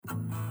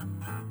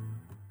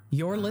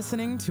You're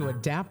listening to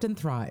Adapt and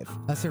Thrive,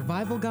 a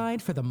survival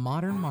guide for the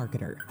modern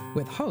marketer,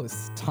 with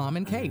hosts Tom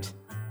and Kate.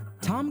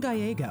 Tom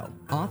Gallego,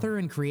 author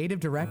and creative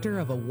director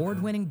of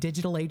award-winning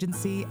digital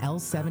agency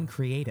L7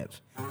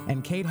 Creative,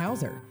 and Kate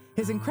Hauser,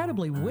 his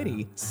incredibly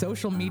witty,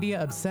 social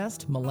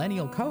media-obsessed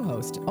millennial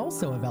co-host,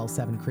 also of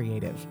L7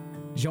 Creative.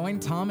 Join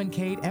Tom and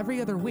Kate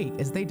every other week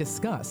as they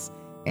discuss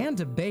and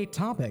debate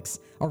topics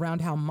around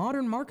how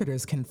modern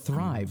marketers can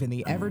thrive in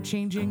the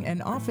ever-changing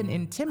and often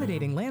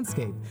intimidating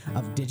landscape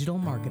of digital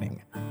marketing.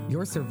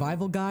 Your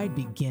survival guide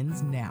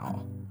begins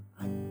now.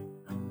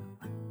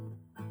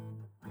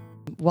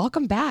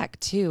 Welcome back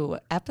to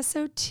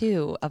episode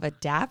 2 of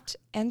Adapt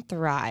and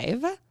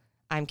Thrive.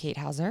 I'm Kate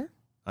Hauser.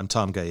 I'm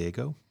Tom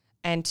Gallego.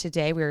 And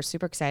today we are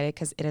super excited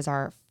because it is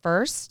our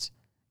first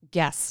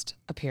guest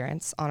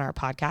appearance on our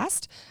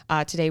podcast.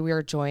 Today we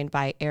are joined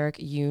by Eric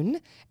Yoon.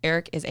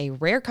 Eric is a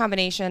rare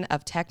combination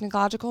of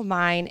technological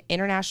mind,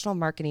 international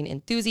marketing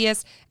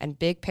enthusiast, and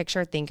big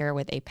picture thinker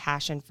with a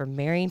passion for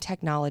marrying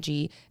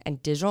technology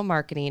and digital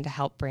marketing to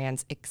help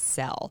brands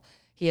excel.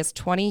 He has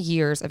 20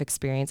 years of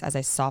experience as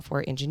a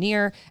software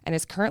engineer and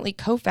is currently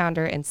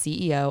co-founder and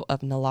CEO of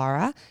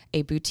Nalara,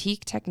 a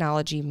boutique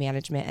technology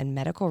management and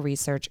medical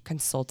research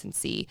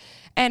consultancy.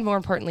 And more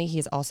importantly, he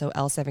is also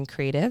L7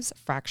 Creative's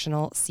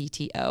fractional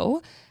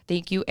CTO.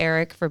 Thank you,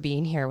 Eric, for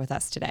being here with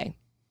us today.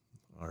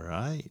 All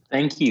right.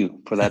 Thank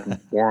you for that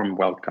warm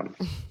welcome.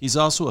 He's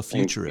also a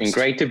futurist. And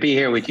great to be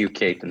here with you,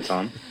 Kate and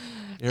Tom.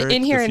 Eric,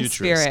 in here the in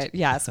futurist. spirit,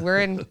 yes. We're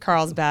in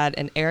Carlsbad,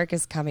 and Eric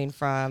is coming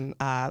from,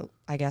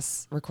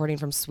 recording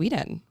from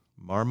Sweden.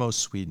 Malmö,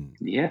 Sweden.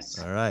 Yes.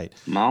 All right.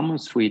 Malmö,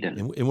 Sweden.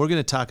 And we're going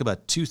to talk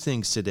about two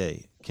things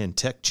today. Can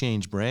tech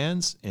change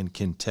brands, and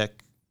can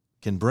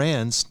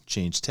brands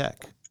change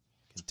tech?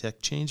 Can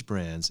tech change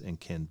brands, and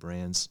can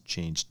brands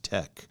change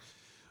tech?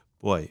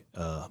 Boy,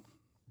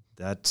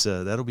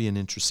 that'll be an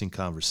interesting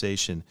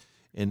conversation.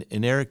 And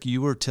Eric,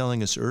 you were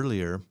telling us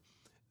earlier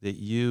that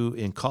you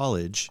in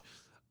college,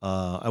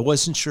 I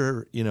wasn't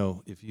sure,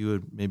 if you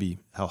would maybe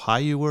how high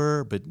you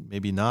were, but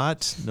maybe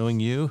not. Knowing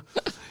you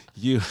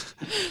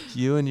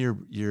and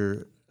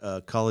your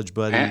college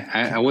buddy.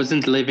 I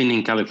wasn't living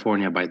in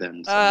California by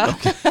then. So.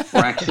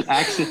 Or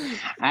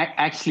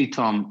actually,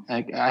 Tom,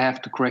 I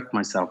have to correct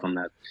myself on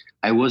that.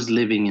 I was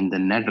living in the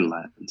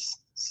Netherlands.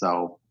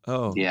 So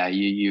yeah,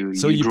 you.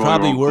 So you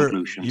probably were.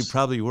 Conclusions. You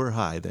probably were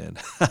high then.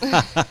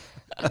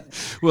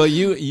 Well,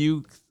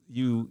 you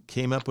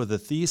came up with a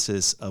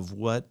thesis of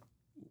what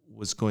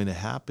was going to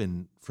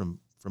happen from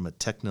a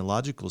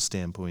technological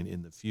standpoint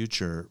in the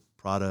future,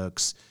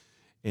 products,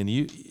 and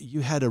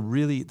you had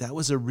that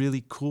was a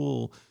really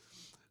cool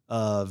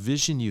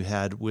vision you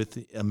had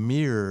with a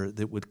mirror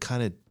that would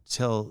kind of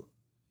tell,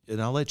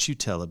 and I'll let you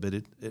tell it,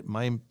 but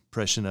my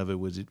impression of it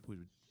was it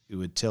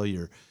would tell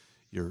your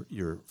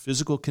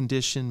physical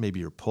condition, maybe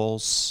your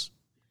pulse,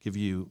 give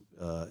you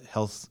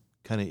health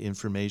kind of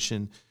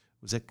information.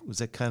 Was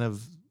that kind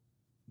of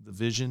the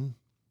vision?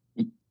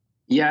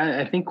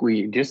 Yeah, I think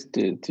we just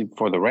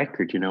for the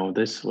record,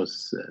 this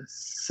was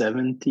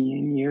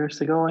 17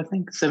 years ago, I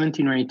think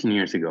 17 or 18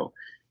 years ago.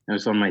 It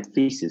was on my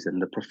thesis,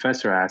 and the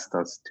professor asked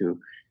us to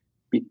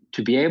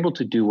be able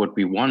to do what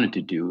we wanted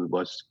to do,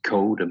 was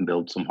code and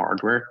build some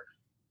hardware.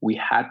 We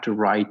had to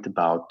write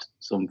about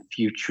some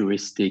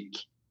futuristic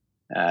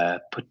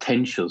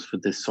potentials for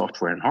this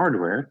software and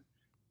hardware.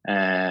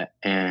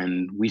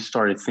 And we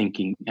started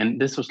thinking,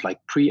 and this was like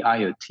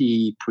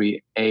pre-IoT,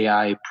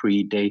 pre-AI,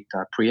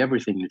 pre-data,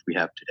 pre-everything that we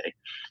have today,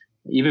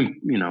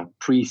 even,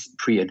 pre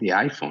the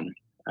iPhone.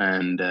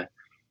 And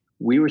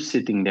we were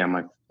sitting there,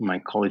 my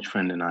college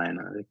friend and I,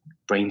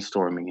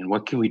 brainstorming, and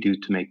what can we do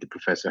to make the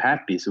professor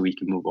happy so we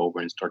can move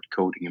over and start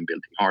coding and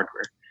building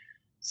hardware.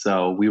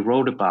 So we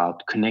wrote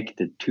about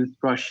connected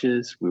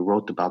toothbrushes. We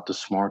wrote about the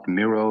smart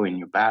mirror in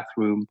your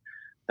bathroom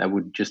that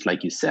would, just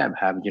like you said,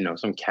 have,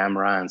 some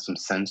camera and some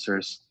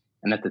sensors.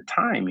 And at the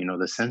time,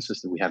 the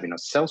sensors that we have in our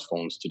cell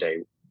phones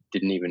today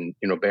didn't even,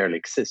 barely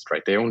exist,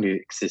 right? They only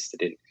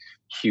existed in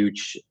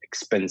huge,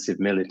 expensive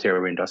military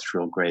or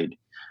industrial grade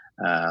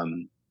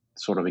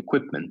sort of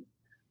equipment.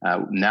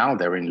 Now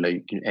they're in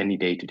like any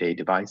day-to-day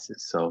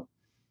devices. So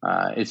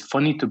it's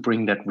funny to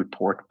bring that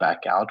report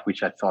back out,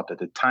 which I thought at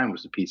the time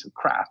was a piece of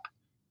crap,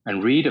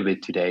 and read of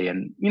it today.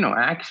 And,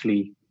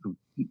 actually,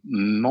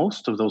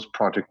 most of those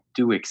projects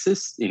do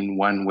exist in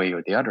one way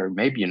or the other.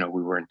 Maybe,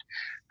 we weren't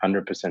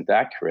 100%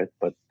 accurate,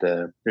 but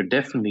there are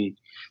definitely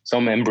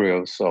some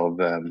embryos of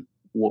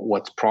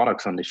what's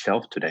products on the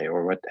shelf today,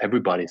 or what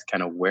everybody's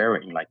kind of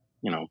wearing, like,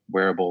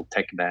 wearable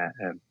tech band,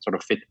 sort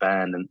of fit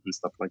band and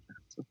stuff like that.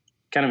 So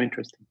kind of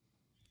interesting.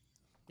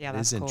 Yeah,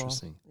 that's cool.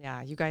 Interesting.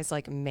 Yeah, you guys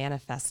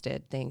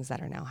manifested things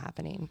that are now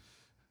happening.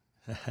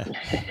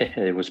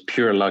 It was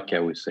pure luck, I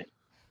would say.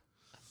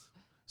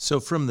 So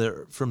from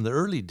the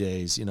early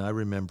days, I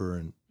remember,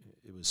 and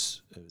it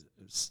was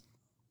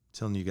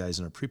telling you guys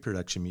in our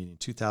pre-production meeting,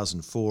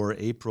 2004,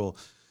 April,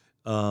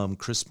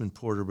 Crispin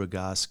Porter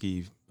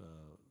Bogosky,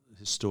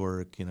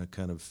 historic,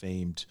 kind of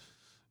famed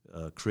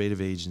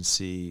creative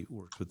agency,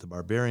 worked with the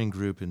Barbarian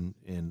Group and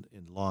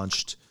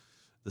launched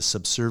the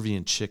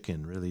subservient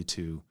chicken, really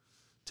to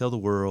tell the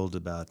world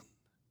about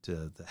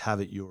the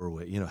have it your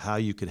way, how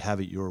you could have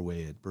it your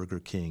way at Burger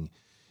King.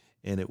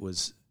 And it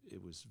was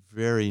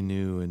very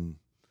new and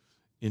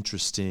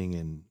interesting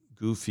and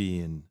goofy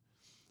and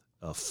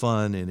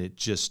fun, and it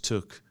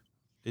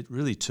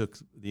really took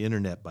the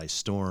internet by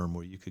storm,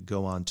 where you could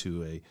go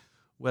onto a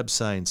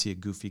website and see a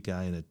goofy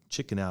guy in a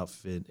chicken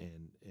outfit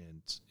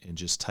and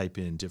just type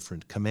in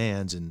different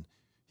commands, and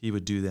he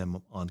would do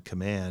them on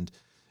command.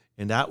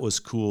 And that was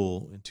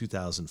cool in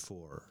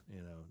 2004.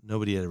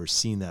 Nobody had ever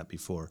seen that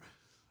before.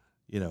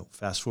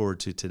 Fast forward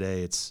to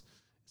today, it's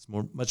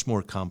much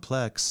more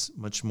complex,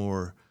 much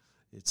more.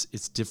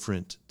 It's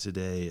different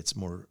today. It's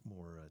more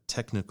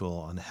technical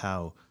on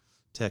how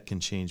tech can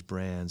change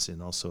brands,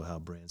 and also how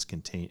brands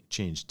can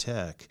change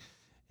tech.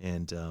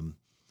 And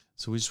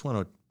so we just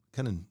want to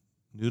kind of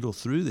noodle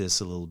through this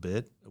a little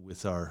bit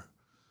with the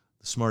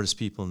smartest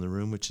people in the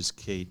room, which is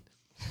Kate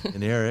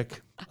and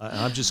Eric.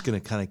 I'm just going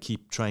to kind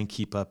of try and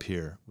keep up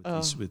here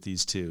with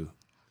these two.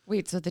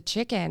 Wait, so the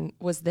chicken,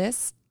 was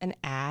this an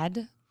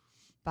ad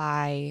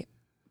by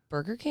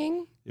Burger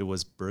King? It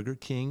was Burger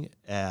King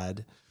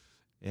ad,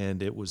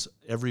 and it was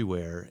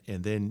everywhere.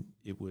 And then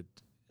it would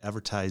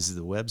advertise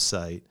the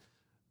website,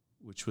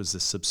 which was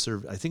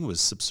I think it was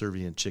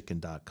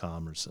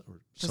subservientchicken.com or something.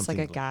 Just like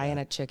a guy in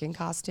a chicken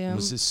costume.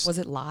 Was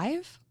it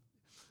live?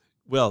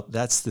 Well,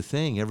 that's the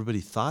thing. Everybody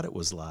thought it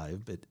was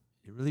live, but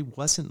it really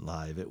wasn't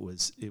live. It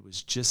was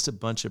just a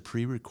bunch of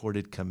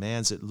pre-recorded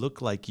commands. It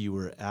looked like you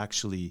were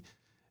actually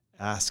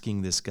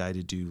asking this guy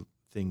to do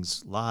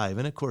things live.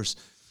 And of course,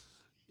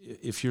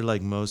 if you're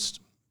like most,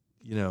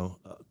 their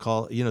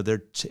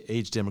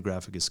age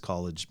demographic is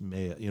college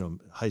male,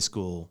 high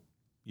school,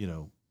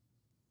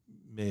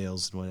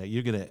 males and whatnot,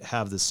 you're going to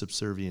have the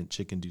subservient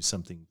chicken do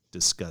something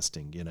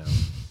disgusting,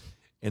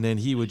 and then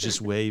he would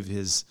just wave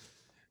his,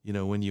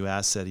 when you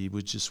asked that, he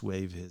would just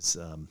wave his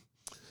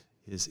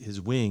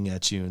wing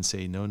at you and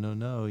say,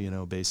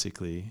 no,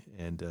 basically.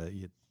 And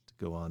you had to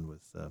go on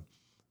with the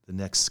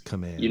next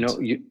command.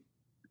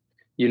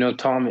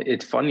 Tom,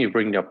 it's funny you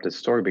bring up this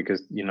story,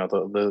 because,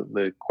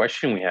 the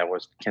question we had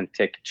was, can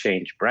tech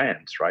change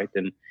brands, right?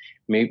 And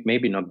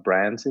maybe not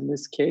brands in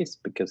this case,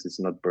 because it's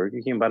not Burger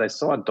King, but I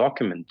saw a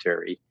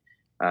documentary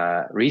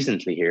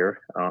recently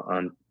here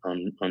on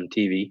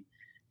TV,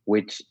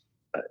 which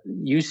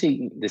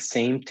using the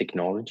same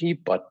technology,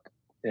 but,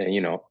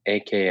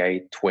 AKA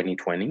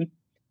 2020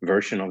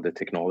 version of the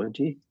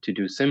technology to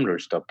do similar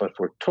stuff, but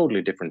for a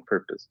totally different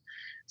purpose.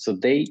 So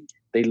they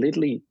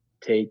literally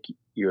take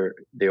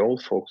the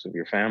old folks of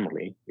your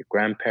family, your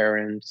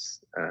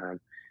grandparents,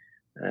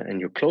 and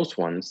your close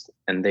ones,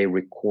 and they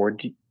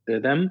record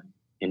them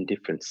in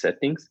different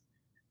settings.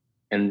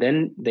 And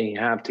then they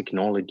have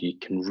technology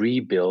can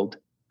rebuild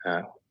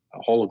a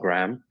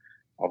hologram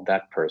of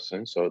that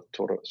person. So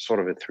sort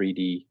of a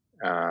 3D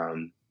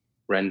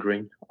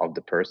rendering of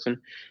the person,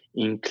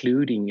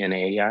 including an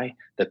AI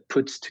that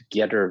puts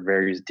together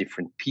various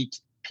different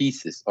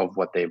pieces of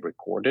what they've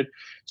recorded.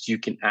 So you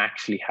can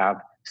actually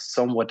have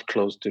somewhat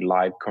close to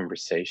live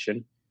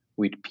conversation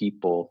with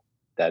people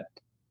that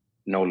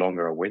no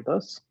longer are with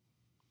us.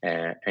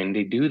 And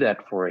they do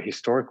that for a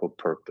historical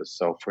purpose.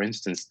 So for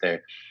instance,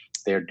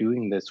 they're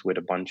doing this with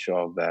a bunch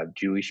of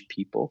Jewish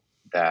people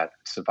that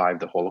survived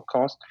the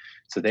Holocaust.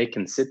 So they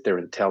can sit there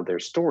and tell their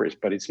stories,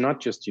 but it's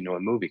not just, a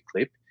movie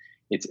clip.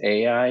 It's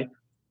AI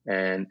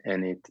and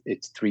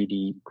it's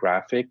 3D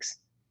graphics.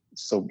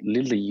 So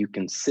literally you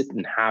can sit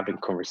and have a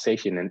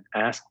conversation and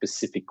ask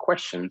specific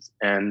questions,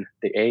 and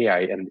the AI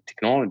and the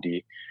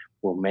technology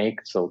will make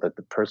so that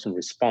the person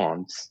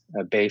responds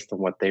based on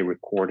what they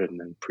recorded and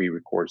then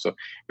pre-record. So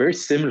very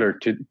similar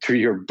to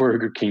your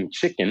Burger King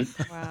chicken.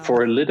 Wow.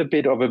 For a little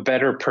bit of a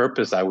better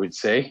purpose, I would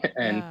say,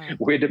 and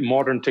with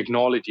modern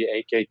technology,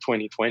 aka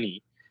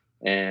 2020.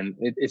 And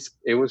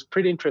it was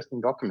pretty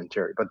interesting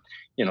documentary. But,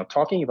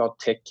 talking about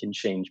tech can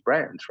change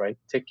brands, right?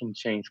 Tech can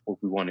change what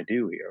we want to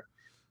do here.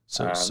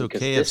 So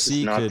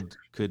KFC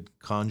could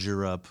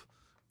conjure up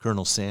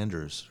Colonel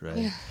Sanders,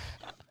 right?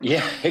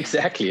 Yeah,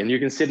 exactly. And you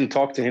can sit and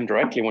talk to him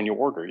directly when you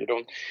order. You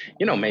don't,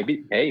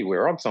 maybe, hey,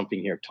 we're on something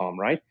here, Tom,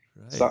 right?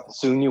 So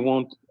soon you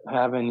won't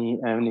have any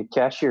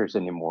cashiers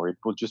anymore. It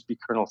will just be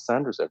Colonel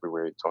Sanders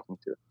everywhere you're talking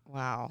to.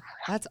 Wow,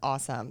 that's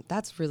awesome.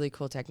 That's really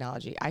cool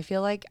technology. I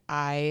feel like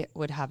I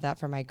would have that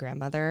for my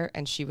grandmother,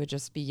 and she would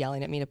just be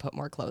yelling at me to put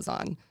more clothes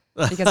on,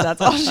 because that's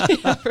all she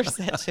ever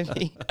said to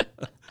me.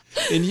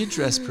 And you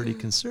dress pretty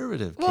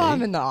conservative, Kate. Well,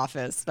 I'm in the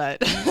office,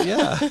 but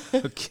yeah,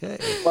 okay.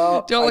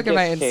 Well, don't look at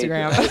my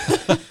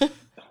Instagram.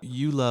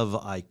 You love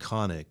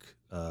Iconic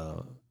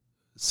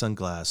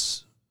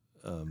sunglass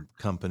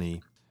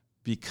company,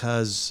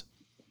 because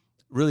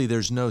really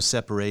there's no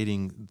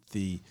separating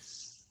the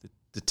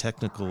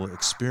technical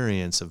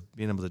experience of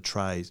being able to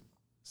try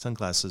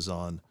sunglasses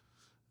on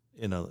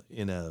in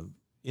a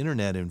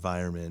internet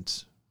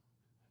environment,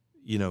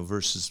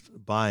 versus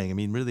buying. I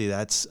mean, really,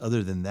 that's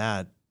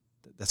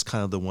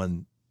kind of the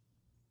one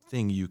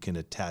thing you can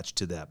attach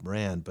to that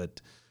brand,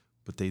 but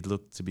they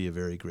look to be a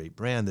very great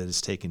brand that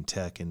has taken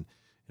tech and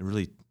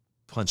really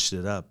punched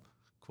it up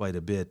quite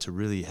a bit to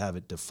really have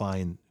it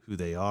define who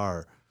they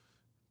are.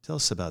 Tell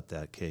us about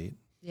that, Kate.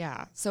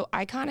 Yeah. So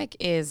Iconic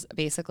is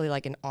basically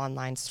like an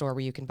online store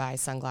where you can buy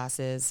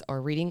sunglasses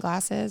or reading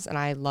glasses. And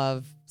I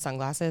love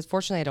sunglasses.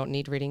 Fortunately, I don't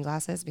need reading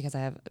glasses because I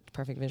have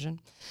perfect vision.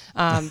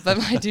 But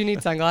I do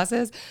need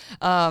sunglasses.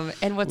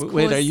 And what's cool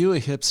Wait, is, are you a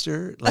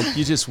hipster? Like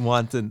you just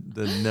want the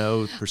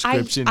no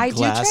prescription I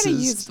glasses? do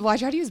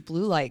try to use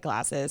blue light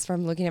glasses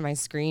from looking at my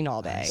screen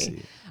all day. I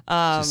see.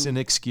 Just an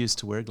excuse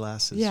to wear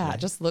glasses. Yeah, right?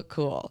 just look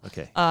cool.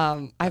 Okay.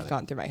 I've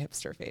gone through my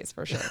hipster phase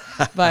for sure.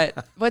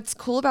 But what's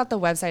cool about the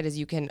website is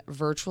you can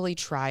virtually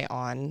try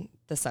on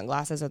the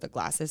sunglasses or the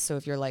glasses. So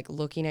if you're like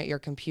looking at your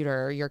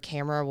computer, your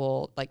camera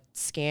will like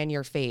scan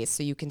your face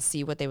so you can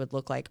see what they would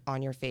look like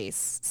on your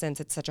face, since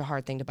it's such a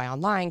hard thing to buy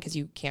online because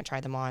you can't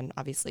try them on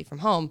obviously from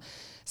home.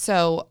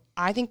 So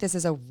I think this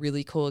is a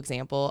really cool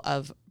example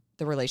of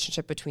the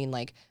relationship between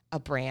like a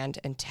brand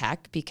and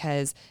tech,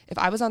 because if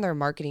I was on their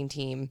marketing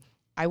team,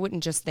 I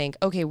wouldn't just think,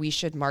 okay, we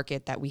should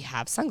market that we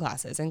have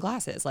sunglasses and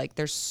glasses. Like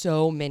there's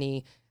so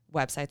many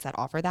websites that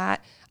offer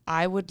that.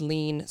 I would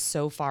lean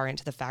so far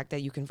into the fact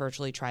that you can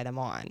virtually try them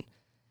on.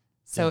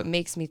 So it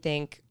makes me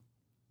think,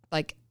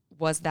 like,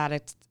 was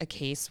that a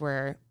case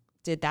where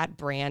did that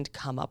brand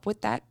come up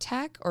with that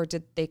tech, or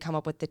did they come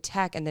up with the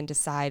tech and then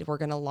decide we're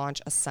going to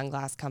launch a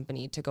sunglass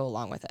company to go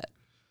along with it?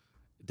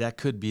 That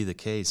could be the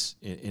case,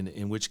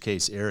 in which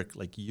case, Eric,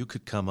 like you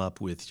could come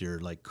up with your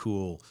like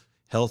cool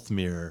health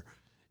mirror,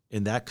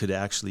 and that could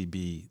actually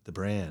be the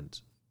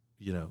brand.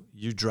 You know,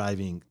 you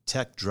driving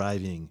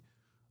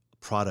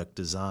product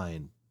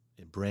design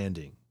and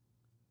branding.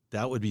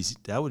 That would be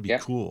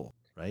cool,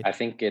 right? I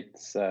think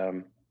it's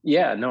I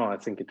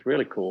think it's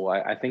really cool.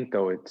 I think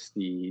though it's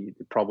the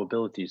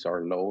probabilities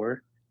are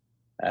lower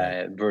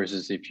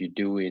versus if you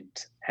do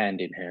it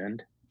hand in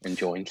hand and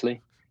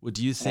jointly. Well,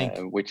 do you think?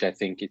 Which I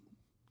think it.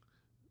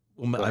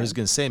 Well, I was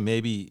going to say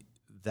maybe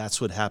that's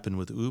what happened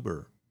with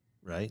Uber,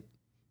 right?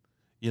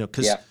 You know,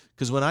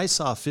 because when I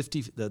saw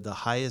the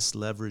highest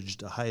leveraged,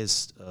 the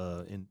highest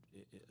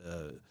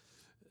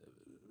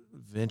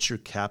venture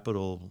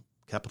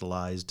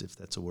capitalized, if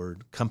that's a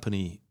word,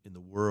 company in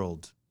the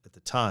world at the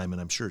time,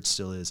 and I'm sure it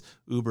still is,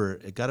 Uber,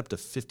 it got up to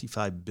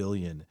 $55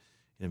 billion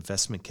in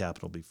investment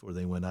capital before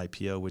they went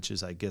IPO, which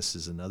is, I guess,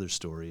 is another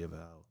story of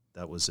how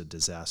that was a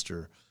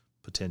disaster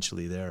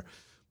potentially there.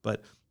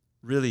 But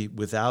really,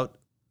 without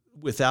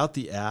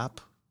the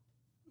app,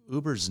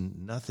 Uber's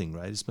nothing,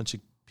 right? It's a bunch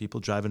of people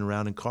driving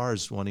around in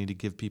cars wanting to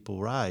give people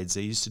rides.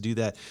 They used to do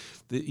that.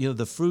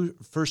 The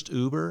first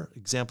Uber,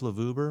 example of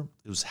Uber,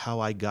 it was how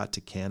I got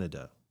to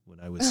Canada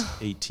when I was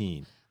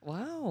 18.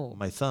 Wow.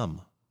 My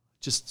thumb.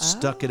 Just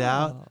stuck it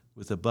out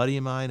with a buddy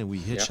of mine, and we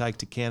hitchhiked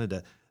to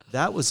Canada.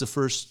 That was the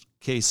first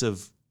case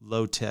of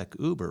low-tech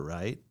Uber,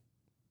 right?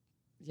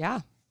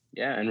 Yeah.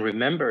 Yeah, and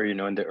remember,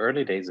 in the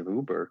early days of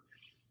Uber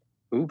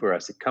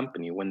as a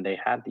company, when they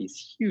had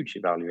these huge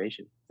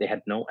evaluations, they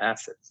had no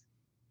assets.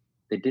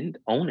 They didn't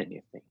own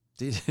anything.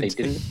 They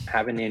didn't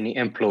have any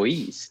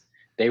employees.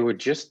 They were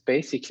just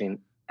basically an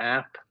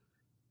app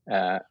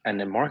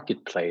and a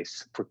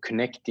marketplace for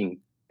connecting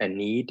a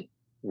need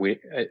with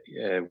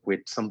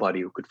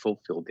somebody who could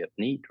fulfill that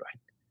need,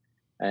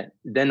 right?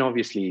 Then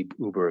obviously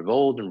Uber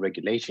evolved and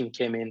regulation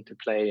came into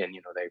play, and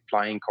they're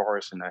flying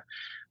cars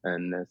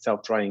and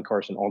self-driving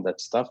cars and all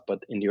that stuff.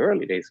 But in the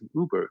early days of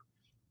Uber,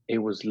 it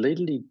was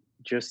literally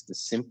just a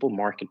simple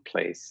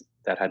marketplace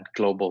that had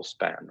global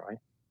span, right?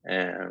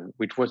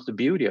 Which was the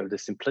beauty of the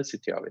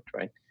simplicity of it,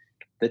 right?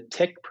 The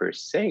tech per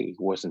se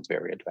wasn't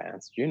very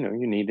advanced. You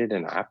needed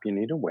an app, you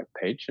needed a web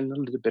page, and a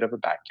little bit of a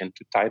backend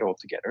to tie it all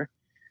together.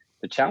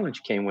 The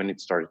challenge came when it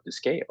started to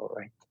scale,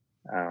 right?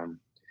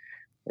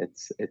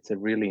 It's a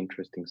really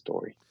interesting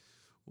story.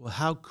 Well,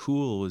 how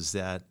cool was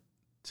that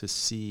to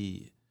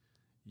see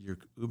your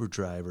Uber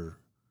driver?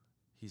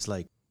 He's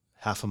like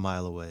half a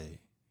mile away.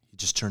 He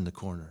just turned the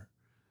corner.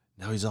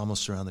 Now he's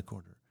almost around the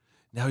corner.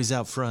 Now he's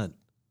out front.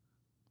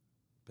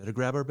 Better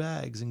grab our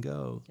bags and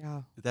go.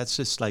 Yeah. That's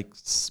just like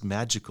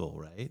magical,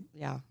 right?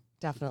 Yeah,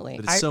 definitely.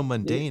 But it's so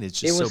mundane. It's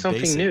just it was so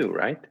something basic. new,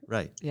 right?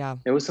 Right. Yeah.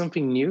 It was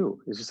something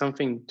new. It was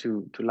something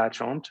to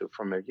latch onto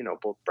from a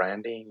both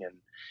branding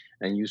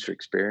and user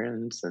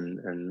experience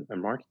and a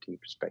marketing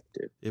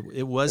perspective.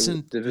 It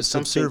wasn't there was a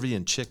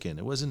subservient chicken.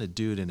 It wasn't a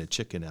dude in a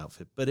chicken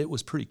outfit, but it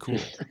was pretty cool.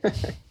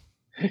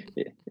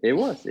 It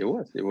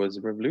was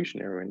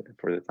revolutionary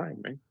for the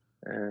time, right?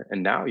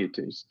 And now you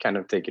just kind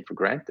of take it for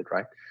granted,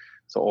 right?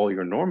 So all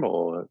your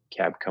normal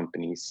cab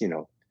companies,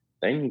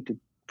 they need to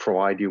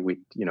provide you with,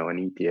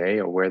 an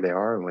ETA or where they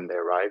are and when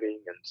they're arriving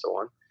and so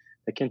on.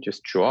 They can't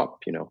just show up,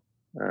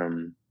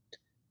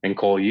 and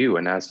call you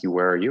and ask you,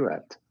 where are you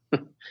at?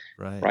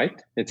 Right.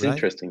 Right? It's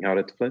interesting how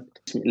that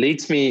flipped.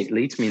 Leads me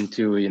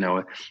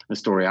into, a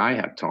story I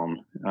have,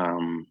 Tom,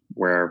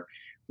 where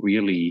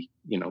really,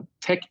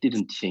 tech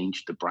didn't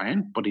change the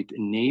brand, but it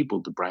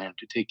enabled the brand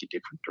to take a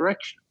different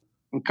direction.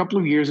 A couple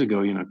of years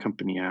ago, a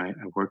company I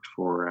worked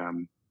for,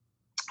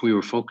 we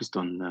were focused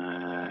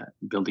on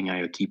building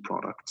IoT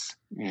products,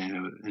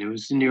 and it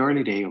was in the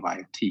early day of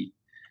IoT.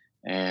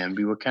 And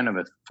we were kind of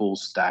a full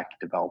stack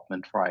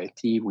development for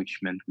IoT, which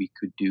meant we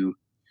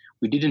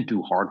didn't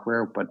do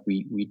hardware, but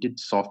we did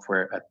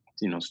software at,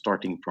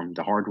 starting from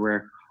the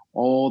hardware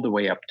all the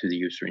way up to the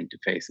user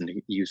interface and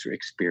the user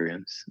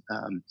experience.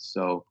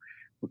 So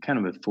we're kind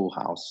of a full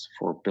house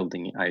for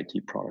building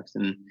IoT products.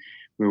 And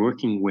we're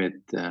working with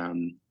a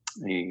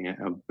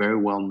very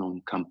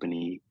well-known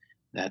company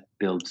that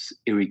builds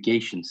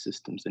irrigation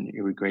systems and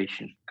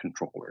irrigation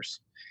controllers.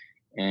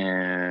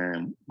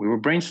 And we were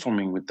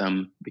brainstorming with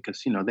them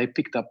because, they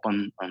picked up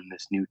on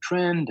this new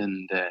trend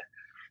and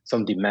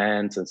some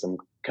demands and some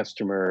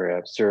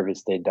customer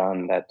service they'd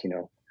done that,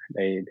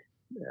 they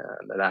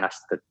that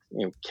asked that,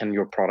 can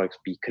your products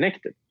be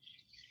connected?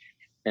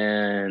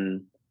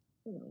 And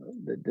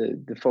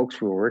the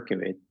folks we were working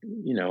with,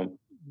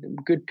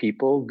 good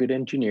people, good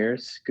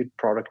engineers, good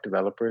product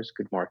developers,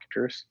 good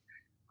marketers,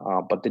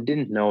 but they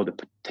didn't know the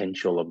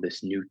potential of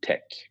this new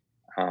tech.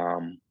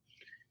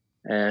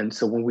 And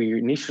so when we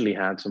initially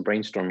had some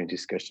brainstorming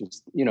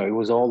discussions, it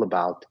was all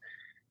about,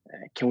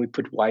 can we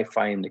put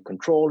Wi-Fi in the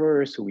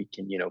controller so we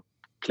can,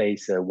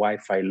 place a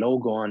Wi-Fi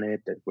logo on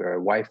it, that we're a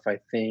Wi-Fi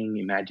thing.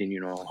 Imagine,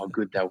 how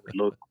good that would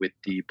look with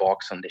the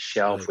box on the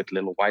shelf Right. with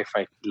little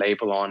Wi-Fi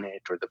label on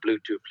it, or the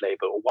Bluetooth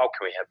label. Wow,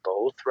 can we have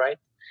both, right?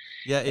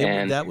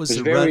 Yeah, that was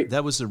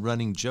it a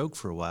running joke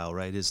for a while,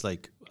 right? It's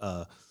like,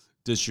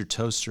 is your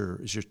toaster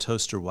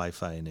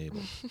Wi-Fi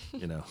enabled?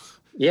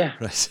 Yeah,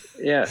 right?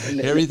 Yeah,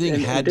 Everything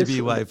had to be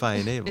Wi-Fi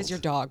enabled. Is your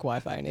dog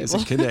Wi-Fi enabled? Is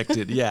it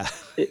connected? Yeah.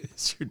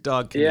 Is your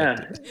dog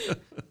connected? Yeah.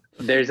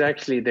 There's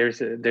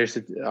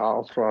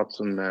I'll throw out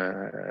some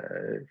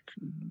there's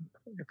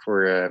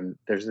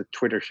a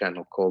Twitter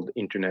channel called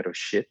Internet of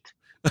Shit,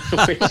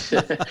 which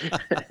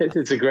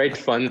it's a great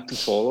fun to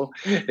follow.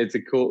 It's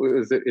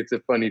a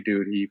funny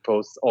dude. He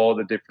posts all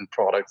the different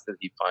products that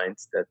he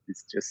finds that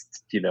is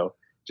just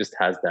just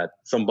has that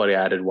somebody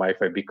added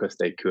Wi-Fi because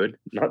they could,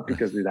 not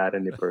because it had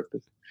any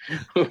purpose.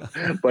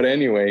 But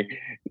anyway,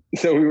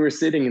 so we were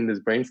sitting in this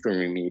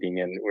brainstorming meeting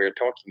and we were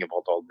talking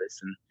about all this,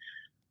 and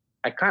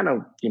I kind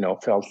of,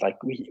 felt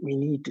like we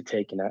need to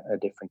take a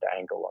different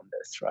angle on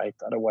this, right?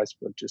 Otherwise,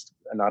 we're just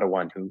another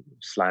one who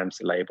slams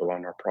a label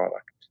on our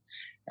product.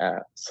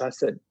 So I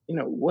said,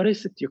 what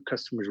is it your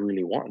customers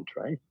really want,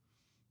 right?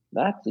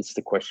 That is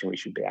the question we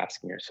should be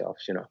asking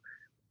ourselves.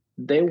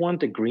 They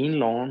want a green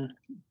lawn.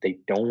 They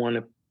don't want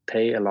to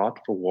pay a lot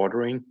for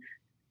watering,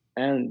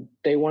 and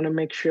they want to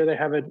make sure they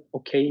have an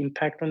okay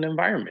impact on the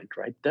environment,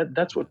 right?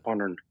 That's what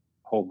modern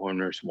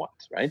homeowners want,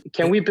 right?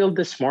 Can we build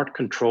a smart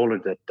controller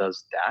that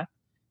does that?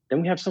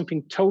 Then we have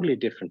something totally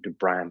different to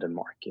brand and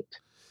market.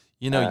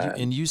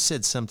 You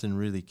said something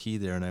really key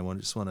there, and I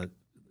just want to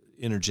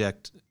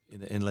interject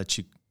and let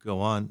you go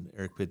on,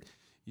 Eric. But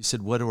you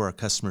said, what do our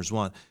customers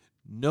want?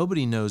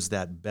 Nobody knows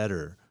that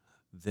better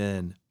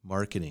than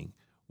marketing,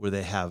 where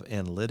they have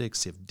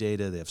analytics, they have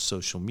data, they have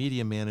social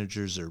media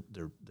managers,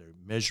 they're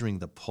measuring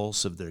the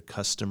pulse of their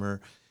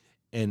customer.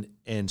 And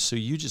so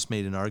you just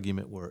made an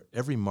argument where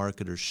every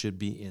marketer should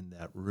be in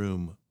that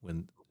room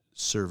when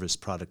service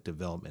product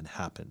development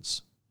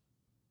happens.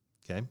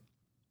 Okay?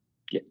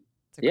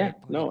 Yeah.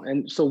 No.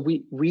 And so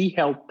we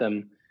help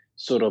them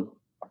sort of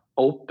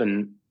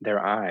open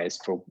their eyes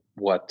for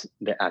what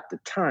at the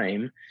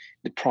time,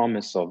 the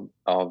promise of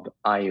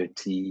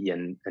IoT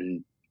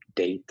and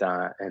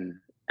data and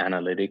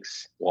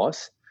analytics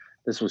was.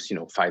 This was,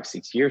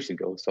 5-6 years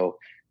ago. So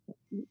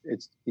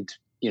it's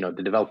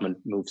the development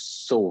moves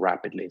so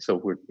rapidly.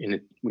 So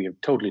we have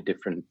totally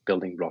different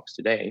building blocks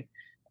today,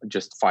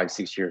 just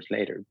 5-6 years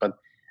later. But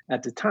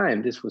at the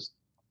time, this was,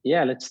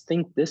 let's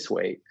think this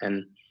way.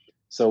 And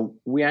so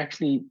we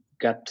actually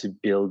got to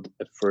build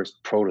a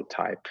first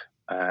prototype.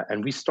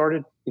 And we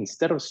started,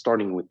 instead of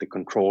starting with the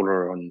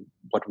controller on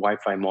what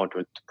Wi-Fi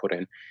module to put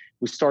in,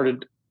 we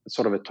started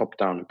sort of a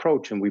top-down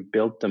approach, and we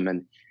built them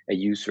a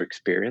user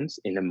experience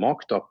in a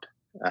mocked-up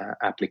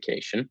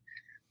application.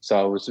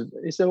 So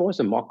it was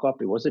a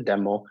mock-up, it was a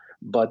demo,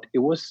 but it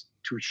was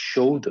to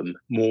show them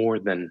more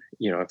than,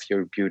 a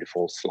few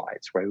beautiful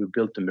slides, right? We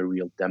built them a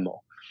real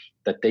demo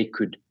that they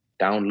could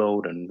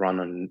download and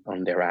run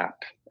on their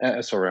app,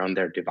 on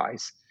their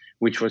device,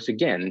 which was,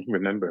 again,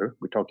 remember,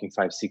 we're talking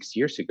 5-6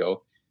 years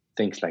ago,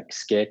 things like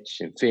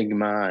Sketch and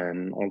Figma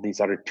and all these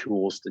other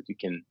tools that you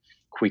can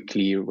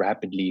quickly,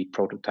 rapidly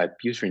prototype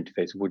user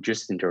interface were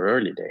just in their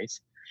early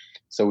days.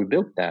 So we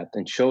built that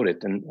and showed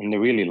it, and they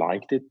really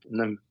liked it. And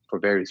then for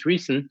various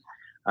reasons,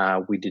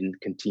 we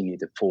didn't continue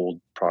the full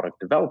product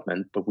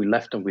development, but we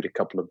left them with a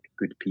couple of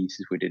good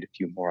pieces. We did a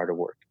few more other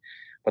work.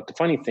 But the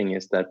funny thing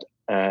is that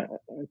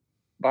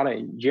about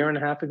a year and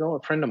a half ago,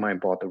 a friend of mine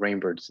bought the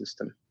Rainbird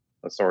system.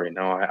 Sorry,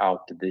 now I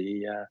outed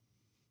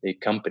the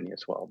company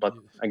as well. But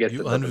I guess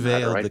you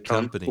unveiled right, the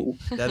Tom? company.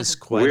 That is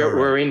quite.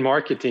 We're in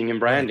marketing and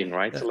branding,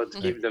 right? So let's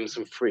give them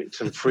some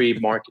free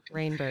marketing.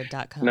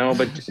 Rainbird.com. No,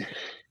 but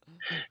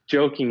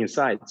joking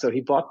aside, so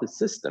he bought the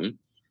system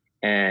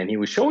and he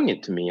was showing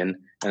it to me, and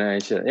I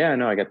said, yeah,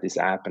 no, I got this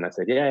app, and I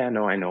said, yeah,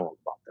 no, I know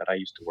about that. I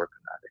used to work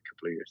on that a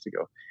couple of years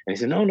ago. And he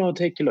said, no,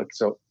 take a look.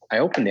 So I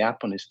opened the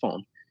app on his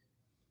phone,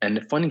 and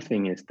the funny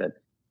thing is that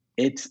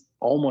it's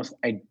almost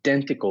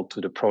identical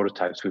to the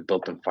prototypes we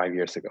built them 5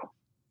 years ago.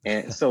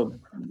 And so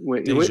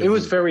it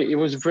was very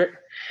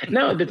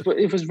no,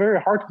 it was very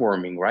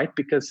heartwarming, right?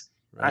 Because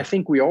I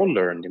think we all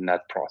learned in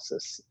that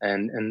process,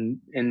 and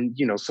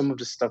you know, some of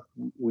the stuff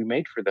we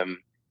made for them,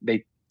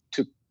 they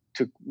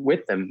took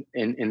with them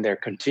in their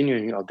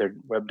continuing of their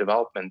web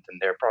development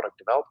and their product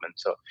development.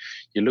 So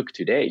you look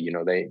today, you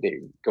know, they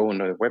go on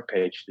the web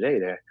page today,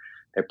 they're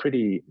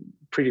pretty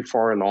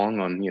far along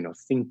on, you know,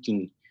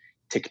 thinking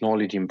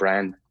technology and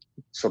brand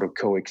sort of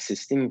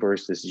coexisting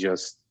versus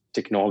just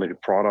technology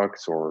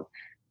products or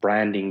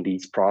branding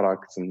these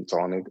products and so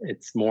on.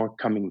 It's more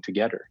coming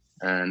together,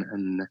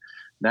 and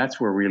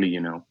that's where really,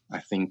 you know, I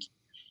think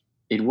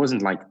it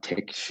wasn't like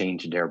tech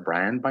changed their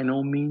brand by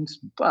no means,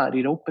 but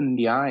it opened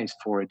the eyes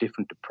for a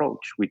different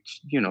approach,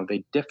 which, you know,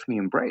 they definitely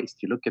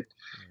embraced. You look at,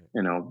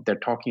 you know, they're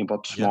talking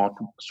about smart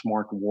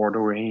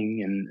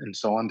watering and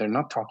so on. They're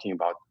not talking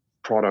about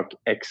product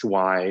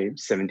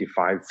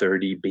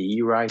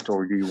XY7530B, right?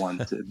 Or do you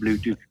want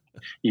Bluetooth?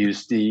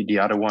 Use the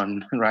other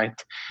one,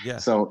 right? Yeah.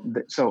 So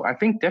I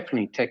think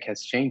definitely tech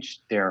has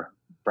changed their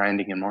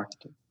branding and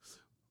marketing.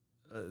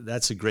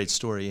 That's a great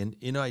story. And,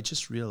 you know, I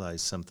just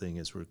realized something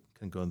as we're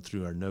going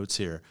through our notes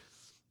here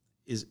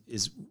is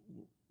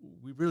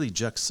we really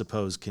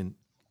juxtapose, can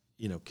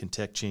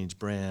tech change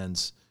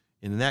brands?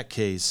 And in that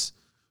case,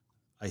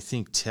 I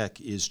think tech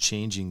is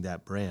changing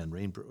that brand.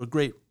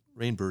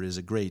 Rainbird is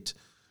a great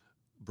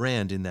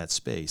brand in that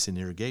space, in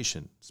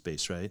irrigation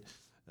space, right?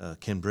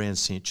 Can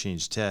brands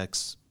change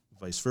techs,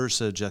 vice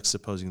versa,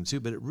 juxtaposing the two?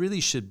 But it really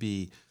should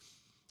be,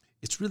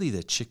 it's really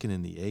the chicken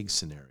and the egg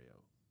scenario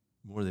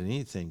more than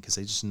anything, because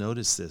I just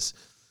noticed this.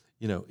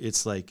 You know,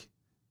 it's like,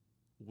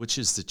 which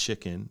is the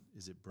chicken?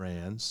 Is it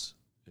brands?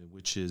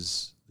 Which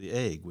is the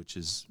egg? Which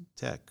is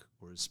tech?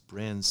 Or is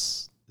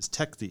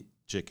tech the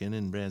chicken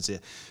and brands the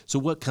egg? So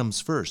what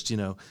comes first? You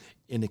know,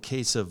 in the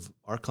case of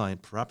our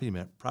client,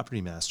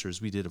 Property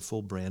Masters, we did a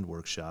full brand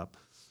workshop,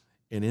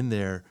 and in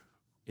the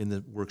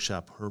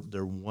workshop,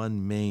 their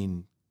one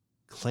main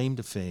claim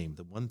to fame,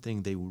 the one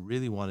thing they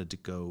really wanted to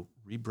go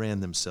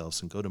rebrand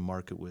themselves and go to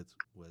market with,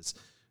 was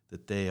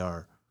that they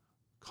are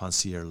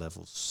concierge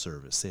level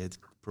service. They had to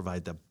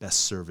provide the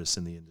best service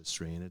in the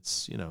industry. And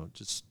it's, you know,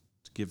 just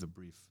to give a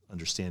brief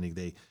understanding,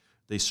 they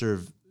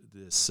serve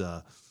this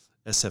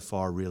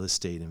SFR real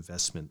estate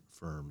investment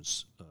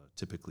firms,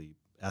 typically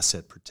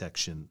asset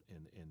protection,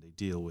 and they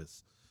deal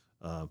with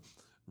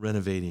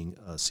renovating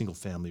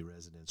single-family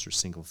residence or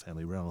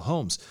single-family rental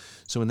homes.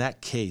 So in that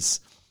case,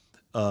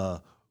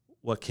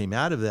 what came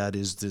out of that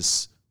is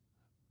this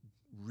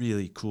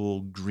really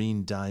cool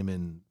Green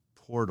Diamond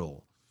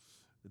portal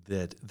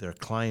that their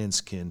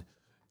clients can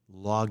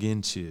log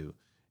into.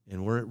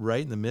 And we're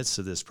right in the midst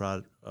of this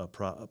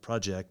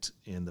project,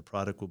 and the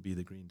product will be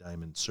the Green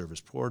Diamond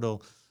Service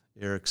Portal.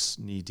 Eric's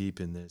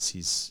knee-deep in this.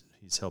 He's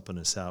helping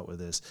us out with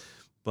this.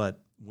 But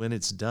when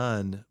it's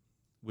done,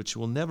 which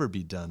will never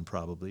be done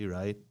probably,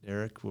 right,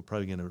 Eric? We're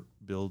probably going to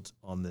build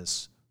on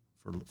this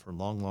for a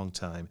long, long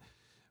time.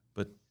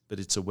 But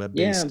it's a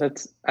web-based. Yeah,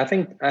 I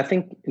think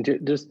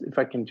just, if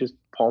I can just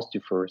pause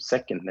you for a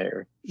second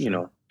there, Sure. You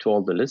know, to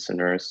all the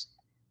listeners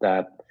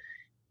that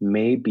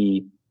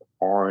maybe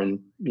aren't,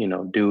 you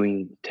know,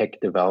 doing tech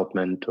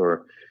development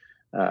or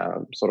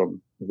sort of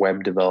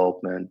web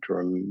development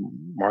or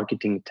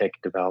marketing tech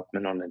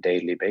development on a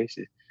daily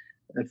basis.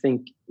 I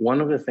think one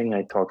of the things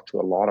I talk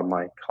to a lot of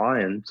my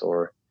clients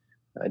or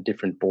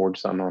different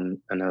boards I'm on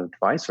an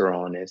advisor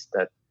on is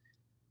that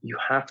you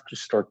have to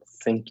start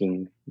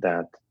thinking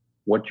that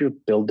what you're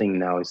building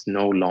now is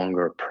no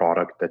longer a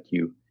product that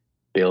you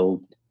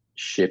build,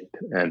 ship,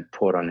 and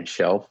put on a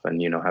shelf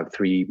and, you know, have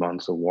 3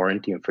 months of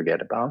warranty and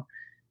forget about.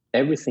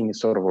 Everything is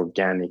sort of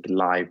organic,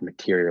 live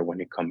material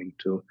when it coming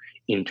to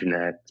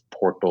internet,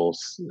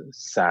 portals,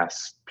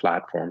 SaaS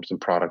platforms and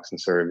products and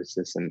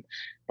services. And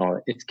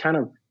it's kind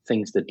of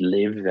things that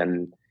live,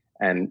 and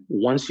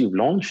once you've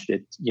launched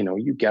it, you know,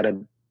 you get a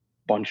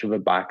bunch of a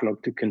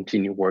backlog to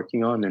continue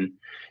working on. And,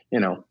 you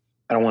know,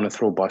 I don't want to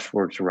throw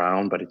buzzwords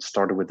around, but it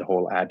started with the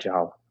whole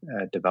agile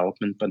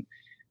development,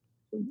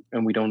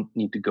 and we don't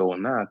need to go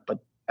on that. But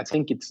I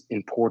think it's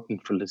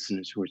important for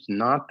listeners who are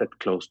not that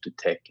close to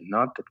tech and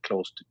not that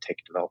close to tech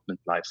development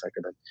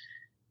lifecycle, that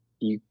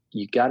you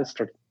got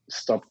to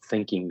stop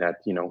thinking that,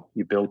 you know,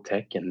 you build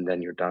tech and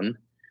then you're done.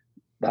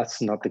 That's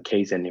not the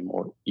case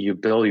anymore. You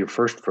build your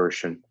first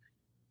version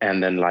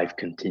and then life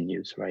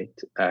continues, right?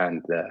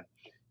 And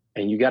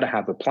you got to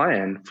have a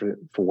plan for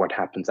what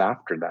happens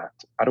after that.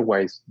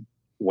 Otherwise,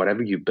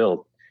 whatever you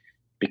build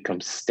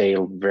becomes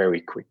stale very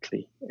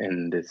quickly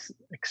in this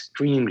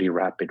extremely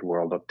rapid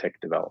world of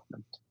tech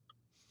development.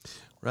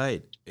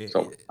 Right.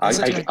 So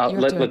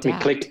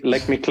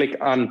let me click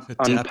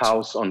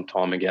unpause on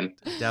Tom again.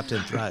 Adapt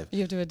and thrive.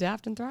 You have to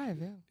adapt and thrive.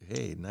 Yeah.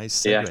 Hey, nice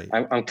segue.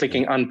 Yeah, I'm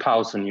clicking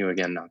unpause on you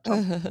again now,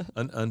 Tom.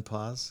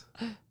 Unpause.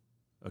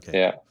 Okay.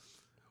 Yeah.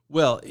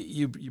 Well,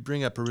 you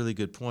bring up a really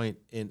good point,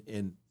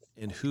 and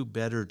who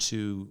better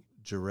to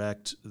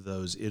direct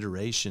those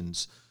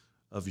iterations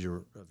of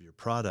your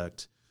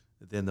product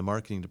than the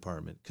marketing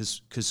department,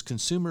 because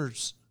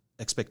consumers'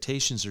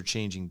 expectations are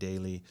changing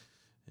daily,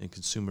 and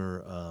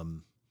consumer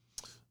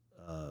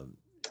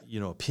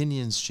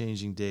opinions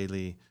changing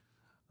daily,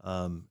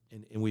 and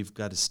we've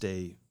got to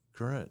stay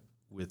current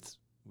with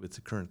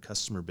the current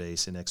customer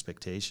base and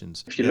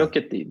expectations. If you look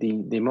at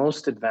the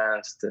most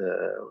advanced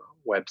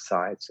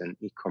websites and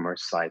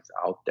e-commerce sites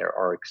out there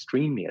are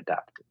extremely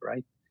adaptive,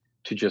 right?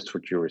 To just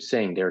what you were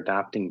saying, they're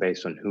adapting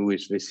based on who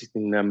is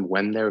visiting them,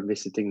 when they're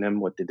visiting them,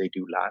 what did they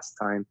do last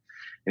time,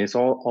 and it's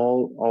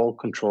all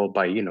controlled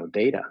by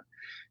data.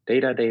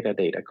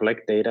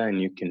 Collect data,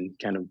 and you can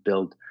kind of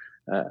build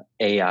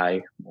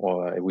AI,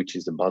 or which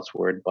is a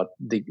buzzword, but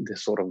the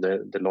sort of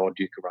the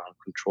logic around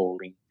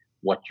controlling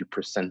what you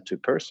present to a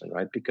person,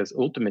 right? Because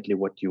ultimately,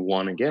 what you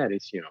want to get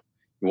is you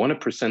want to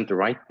present the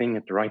right thing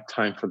at the right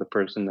time for the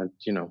person that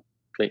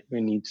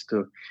needs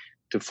to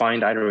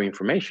find either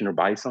information or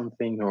buy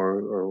something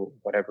or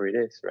whatever it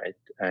is, right?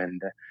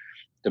 And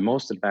the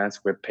most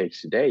advanced web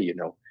page today,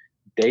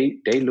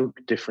 they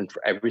look different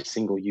for every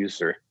single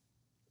user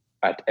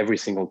at every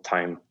single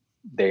time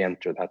they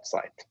enter that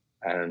site.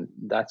 And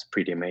that's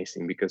pretty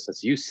amazing because,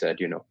 as you said,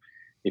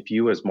 if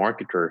you as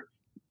marketer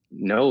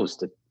knows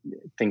that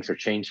things are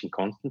changing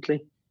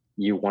constantly,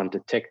 you want the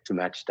tech to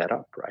match that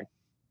up, right?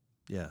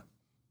 Yeah,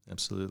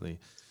 absolutely.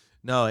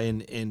 No,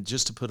 and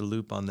just to put a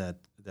loop on that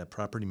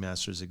Property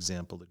Masters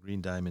example, the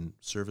Green Diamond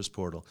Service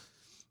Portal,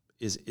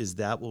 is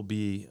that will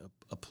be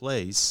a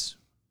place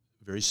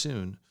very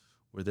soon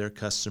where their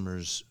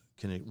customers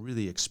can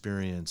really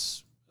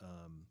experience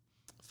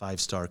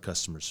 5-star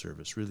customer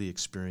service, really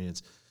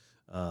experience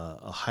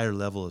a higher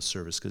level of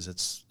service, because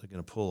they're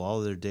going to pull all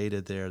of their data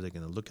there. They're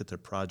going to look at their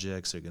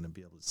projects. They're going to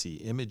be able to see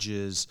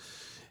images,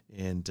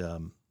 and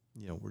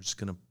we're just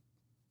going to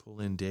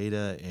pull in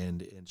data,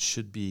 and it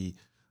should be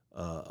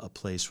a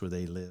place where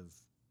they live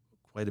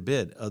quite a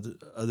bit,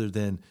 other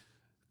than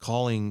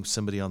calling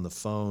somebody on the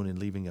phone and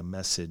leaving a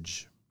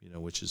message,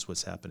 which is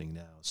what's happening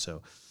now.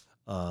 So,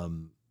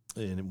 and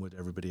what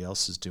everybody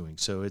else is doing.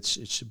 So it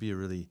should be a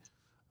really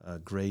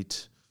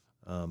great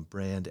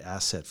brand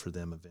asset for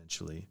them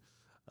eventually.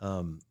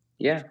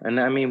 Yeah, and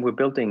I mean we're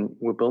building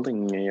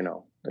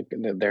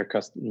their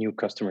new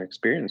customer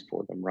experience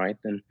for them, right?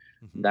 And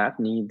that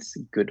needs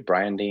good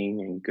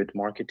branding and good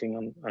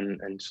marketing,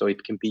 and so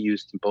it can be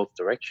used in both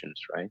directions,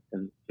 right?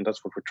 And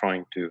that's what we're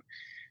trying to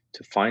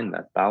find,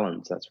 that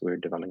balance as we're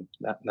developing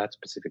that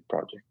specific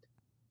project.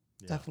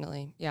 Yeah.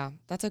 Definitely, yeah,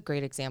 that's a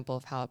great example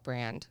of how a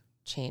brand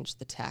changed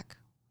the tech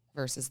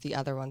versus the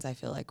other ones. I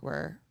feel like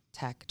were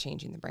tech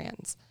changing the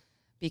brands,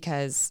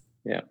 because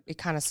it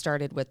kind of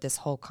started with this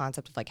whole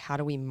concept of like, how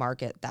do we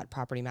market that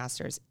Property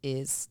Masters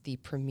is the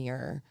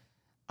premier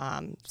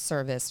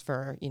service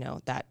for,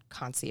 that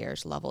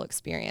concierge level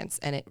experience.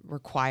 And it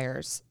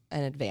requires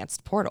an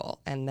advanced portal.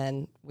 And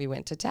then we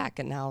went to tech,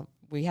 and now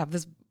we have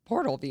this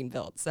portal being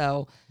built.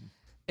 So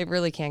it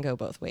really can go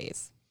both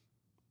ways.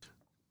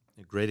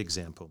 A great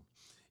example.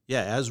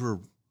 Yeah, as we're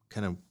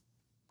kind of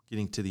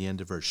getting to the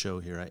end of our show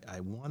here, I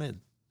want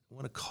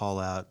to call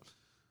out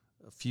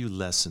a few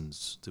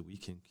lessons that we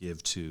can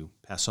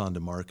pass on to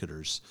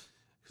marketers,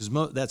 because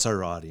that's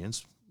our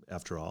audience,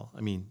 after all. I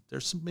mean,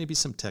 there's maybe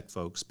some tech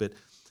folks, but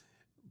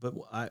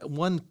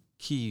one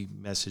key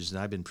message, and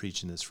I've been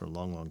preaching this for a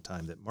long, long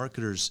time, that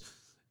marketers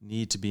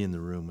need to be in the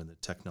room when the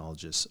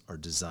technologists are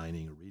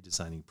designing or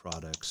redesigning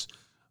products.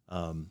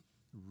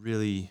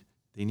 Really,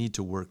 they need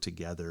to work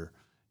together.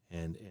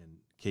 And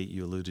Kate,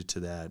 you alluded to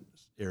that.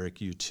 Eric,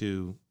 you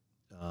too.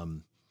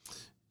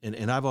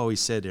 And I've always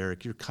said,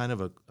 Eric, you're kind of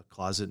a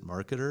closet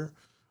marketer,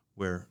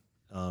 where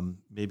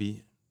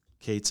maybe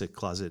Kate's a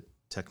closet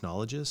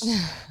technologist,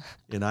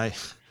 and I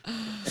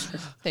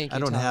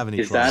don't have any.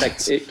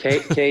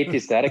 Kate?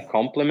 Is that a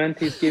compliment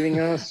he's giving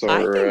us,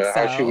 or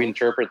how should we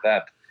interpret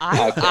that?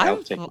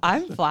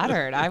 I'm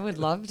flattered. I would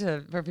love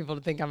for people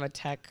to think I'm a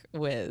tech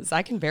whiz.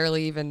 I can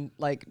barely even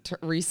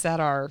reset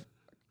our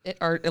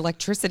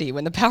electricity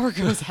when the power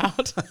goes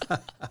out.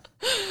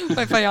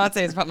 My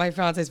fiance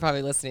is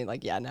probably listening.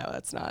 Like, yeah, no,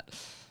 that's not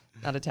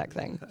a tech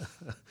thing.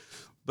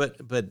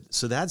 But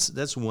so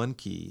that's one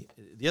key.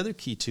 The other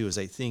key too is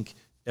I think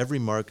every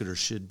marketer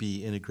should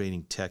be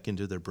integrating tech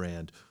into their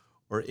brand,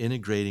 or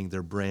integrating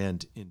their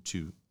brand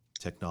into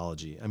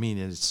technology. I mean,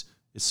 it's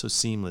so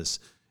seamless.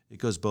 It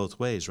goes both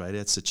ways, right?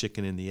 It's a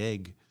chicken and the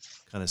egg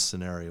kind of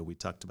scenario we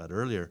talked about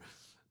earlier.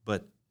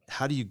 But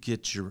how do you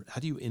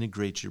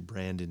integrate your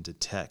brand into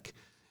tech?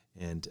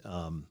 And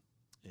I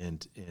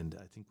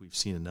think we've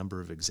seen a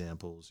number of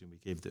examples. We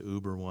gave the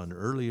Uber one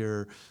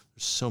earlier.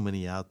 There's so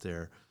many out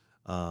there.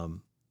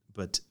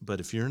 But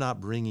if you're not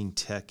bringing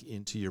tech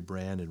into your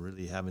brand and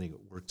really having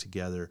it work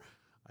together,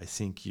 I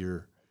think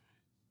you're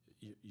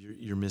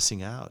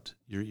missing out.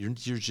 You're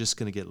just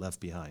going to get left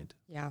behind.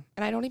 Yeah.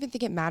 And I don't even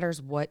think it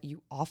matters what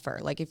you offer.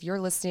 Like, if you're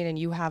listening and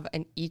you have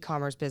an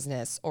e-commerce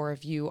business, or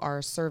if you are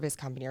a service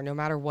company, or no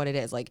matter what it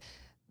is, like,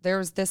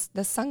 there's this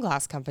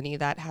sunglass company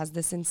that has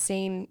this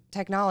insane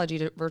technology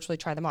to virtually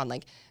try them on.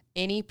 Like,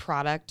 any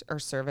product or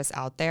service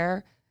out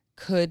there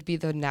could be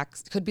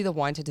the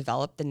one to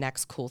develop the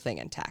next cool thing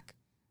in tech.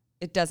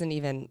 It doesn't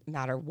even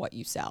matter what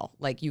you sell.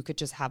 Like you could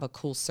just have a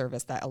cool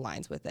service that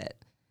aligns with it.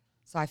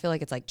 So I feel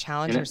like it's like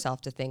challenge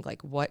yourself to think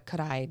like, what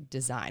could I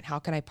design? How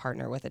can I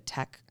partner with a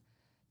tech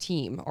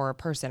team or a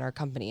person or a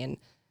company and,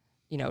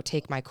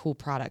 take my cool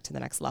product to the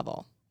next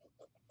level?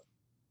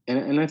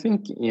 And I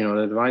think,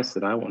 the advice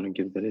that I want to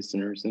give the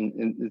listeners,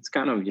 and it's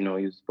kind of,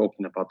 you've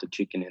spoken about the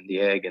chicken and the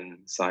egg and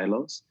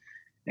silos.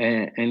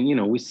 And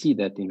we see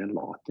that in a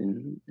lot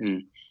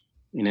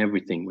in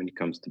everything when it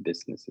comes to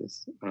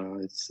businesses.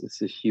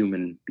 It's a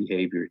human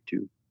behavior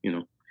to,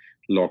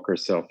 lock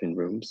ourselves in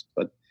rooms.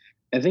 But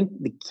I think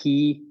the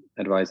key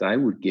advice I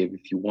would give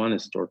if you want to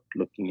start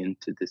looking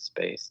into this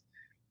space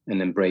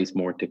and embrace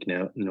more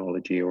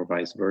technology or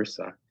vice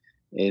versa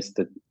is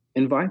that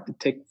invite the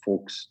tech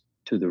folks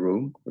to the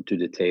room or to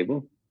the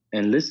table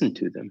and listen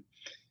to them.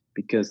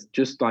 Because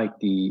just like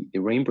the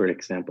Rainbird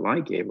example I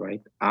gave,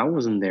 right? I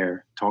wasn't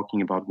there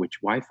talking about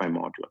which Wi-Fi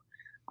module.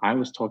 I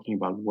was talking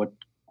about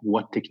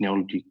what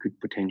technology could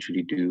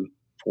potentially do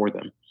for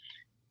them.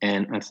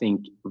 And I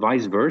think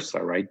vice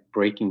versa, right?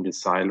 Breaking the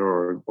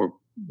silo or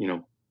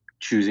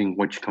choosing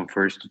which comes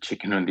first, the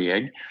chicken or the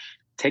egg.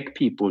 Tech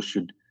people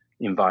should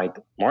invite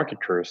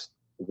marketers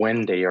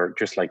when they are,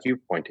 just like you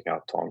pointing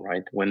out, Tom,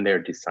 right? When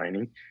they're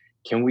designing,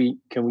 can we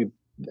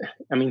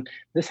I mean,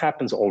 this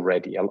happens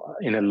already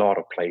in a lot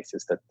of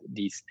places that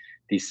these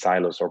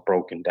silos are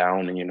broken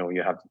down, and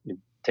you have a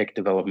tech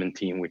development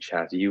team which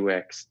has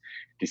UX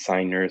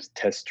designers,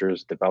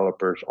 testers,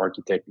 developers,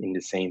 architects in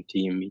the same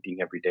team meeting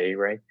every day,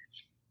 right?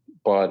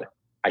 But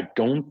I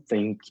don't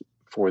think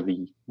for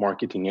the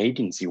marketing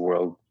agency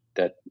world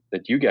that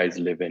you guys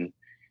live in,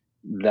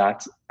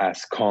 that's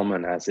as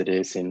common as it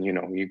is in,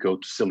 you go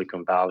to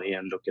Silicon Valley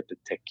and look at the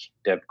tech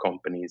dev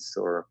companies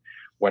or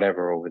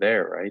whatever over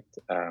there, right?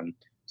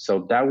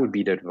 So that would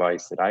be the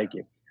advice that I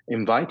give.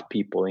 Invite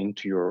people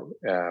into your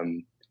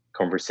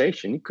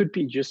conversation. It could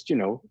be just,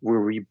 we're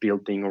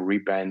rebuilding or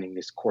rebranding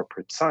this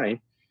corporate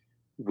site.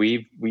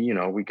 We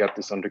got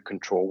this under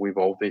control. We've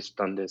always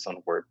done this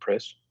on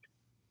WordPress.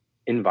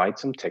 Invite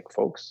some tech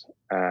folks.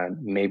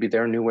 Maybe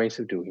there are new ways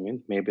of doing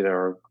it. Maybe there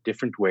are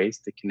different ways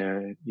that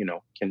can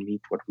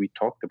meet what we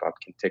talked about.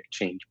 Can tech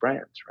change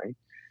brands, right?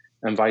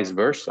 And vice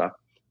versa.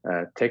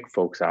 Tech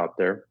folks out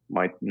there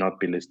might not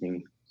be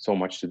listening so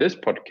much to this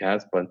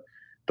podcast, but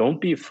don't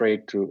be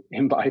afraid to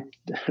invite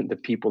the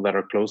people that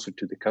are closer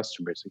to the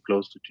customers and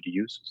closer to the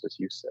users, as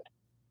you said,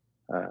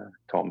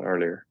 Tom,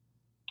 earlier.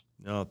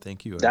 No,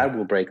 thank you. That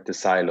will break the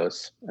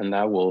silos, and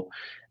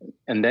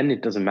then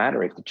it doesn't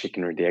matter if the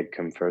chicken or the egg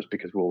come first,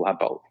 because we'll have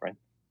both, right?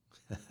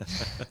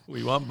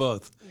 We want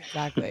both.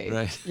 Exactly.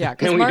 Right. Yeah.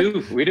 And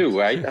we do,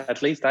 right?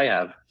 At least I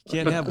have.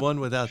 Can't have one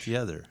without the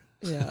other.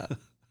 Yeah.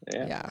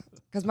 Yeah.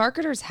 Because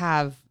marketers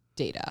have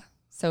data.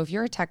 So if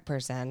you're a tech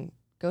person,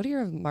 go to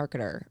your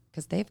marketer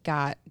because they've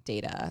got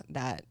data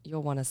that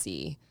you'll want to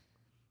see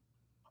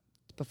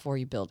before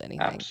you build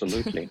anything.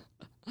 Absolutely.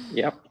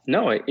 Yep.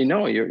 No,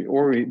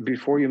 or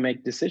before you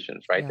make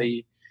decisions, right?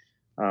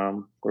 Yeah.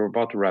 We're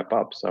about to wrap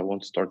up, so I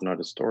won't start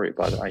another story,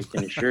 but I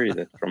can assure you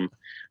that from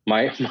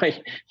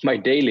my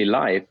daily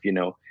life,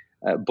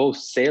 both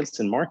sales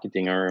and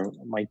marketing are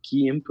my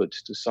key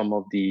inputs to some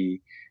of the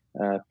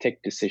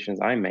tech decisions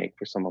I make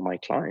for some of my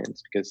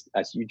clients, because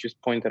as you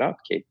just pointed out,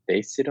 Kate,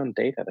 they sit on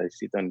data, they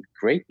sit on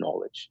great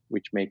knowledge,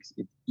 which makes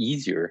it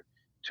easier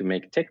to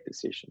make tech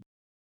decisions.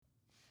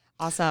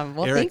 Awesome.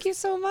 Well, thank you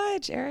so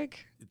much,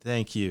 Eric.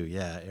 Thank you.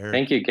 Yeah, Eric.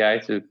 Thank you,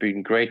 guys. It's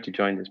been great to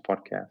join this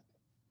podcast.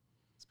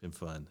 It's been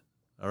fun.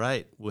 All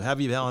right. We'll have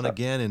you on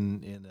again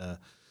in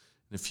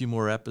a few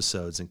more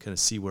episodes and kind of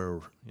see where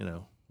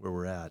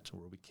we're at,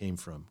 where we came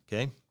from.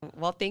 Okay.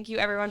 Well, thank you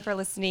everyone for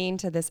listening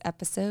to this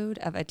episode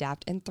of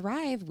Adapt and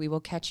Thrive. We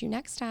will catch you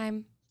next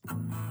time.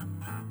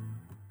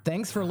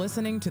 Thanks for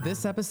listening to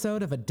this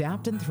episode of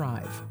Adapt and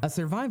Thrive, a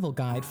survival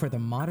guide for the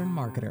modern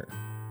marketer.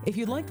 If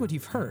you liked what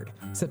you've heard,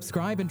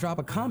 subscribe and drop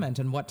a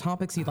comment on what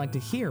topics you'd like to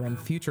hear in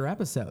future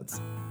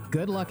episodes.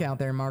 Good luck out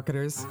there,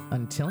 marketers.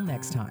 Until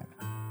next time.